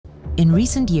In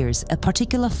recent years, a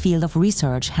particular field of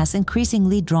research has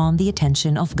increasingly drawn the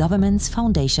attention of governments,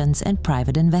 foundations, and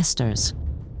private investors: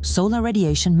 solar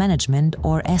radiation management,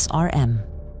 or SRM.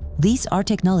 These are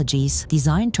technologies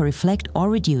designed to reflect or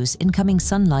reduce incoming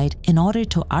sunlight in order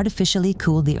to artificially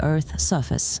cool the Earth's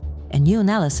surface. A new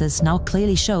analysis now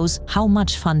clearly shows how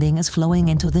much funding is flowing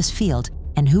into this field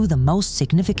and who the most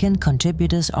significant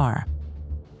contributors are.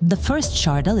 The first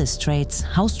chart illustrates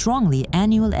how strongly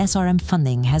annual SRM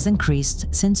funding has increased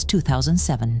since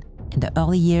 2007. In the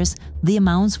early years, the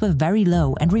amounts were very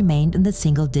low and remained in the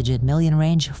single-digit million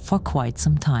range for quite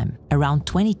some time. Around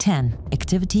 2010,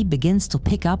 activity begins to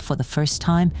pick up for the first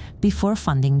time before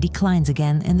funding declines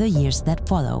again in the years that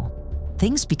follow.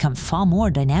 Things become far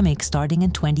more dynamic starting in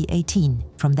 2018.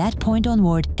 From that point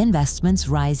onward, investments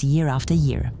rise year after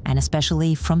year, and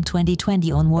especially from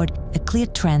 2020 onward, a clear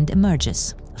trend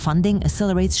emerges. Funding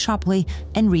accelerates sharply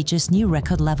and reaches new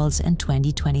record levels in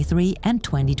 2023 and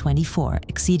 2024,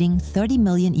 exceeding $30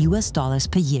 million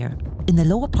per year. In the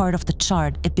lower part of the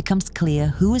chart, it becomes clear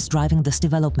who is driving this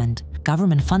development.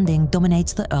 Government funding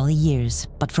dominates the early years,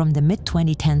 but from the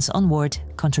mid-2010s onward,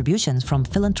 contributions from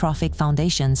philanthropic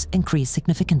foundations increased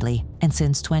significantly. And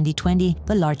since 2020,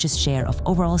 the largest share of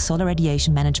overall solar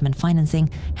radiation management financing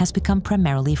has become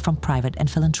primarily from private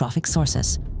and philanthropic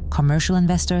sources. Commercial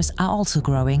investors are also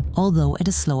growing, although at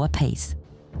a slower pace.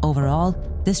 Overall,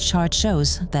 this chart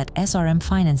shows that SRM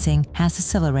financing has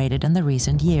accelerated in the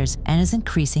recent years and is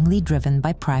increasingly driven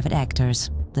by private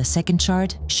actors. The second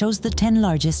chart shows the 10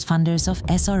 largest funders of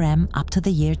SRM up to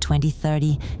the year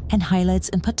 2030 and highlights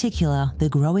in particular the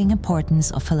growing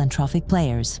importance of philanthropic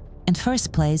players. In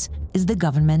first place is the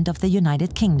government of the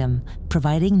United Kingdom,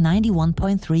 providing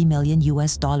 $91.3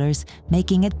 million,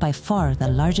 making it by far the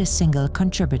largest single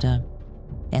contributor.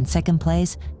 In second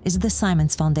place is the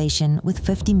Simons Foundation with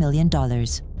 $50 million.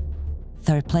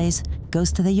 Third place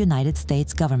goes to the United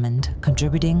States government,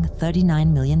 contributing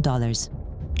 $39 million.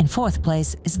 In fourth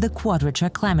place is the Quadrature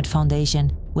Climate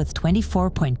Foundation with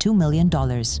 $24.2 million,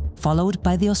 followed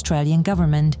by the Australian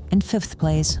government in fifth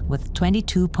place with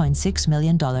 $22.6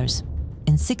 million.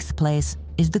 In sixth place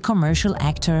is the commercial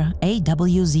actor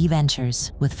AWZ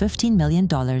Ventures with $15 million,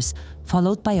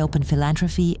 followed by Open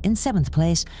Philanthropy in seventh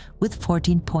place with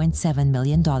 $14.7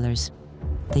 million.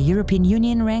 The European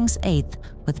Union ranks eighth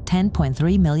with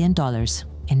 $10.3 million.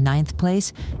 In ninth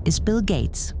place is Bill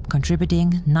Gates,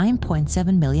 contributing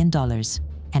 $9.7 million.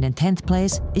 And in 10th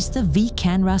place is the V.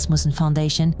 Can Rasmussen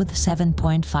Foundation with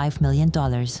 $7.5 million.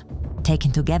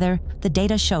 Taken together, the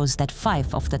data shows that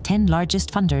 5 of the 10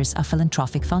 largest funders are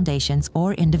philanthropic foundations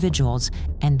or individuals,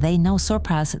 and they now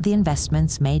surpass the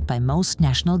investments made by most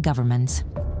national governments.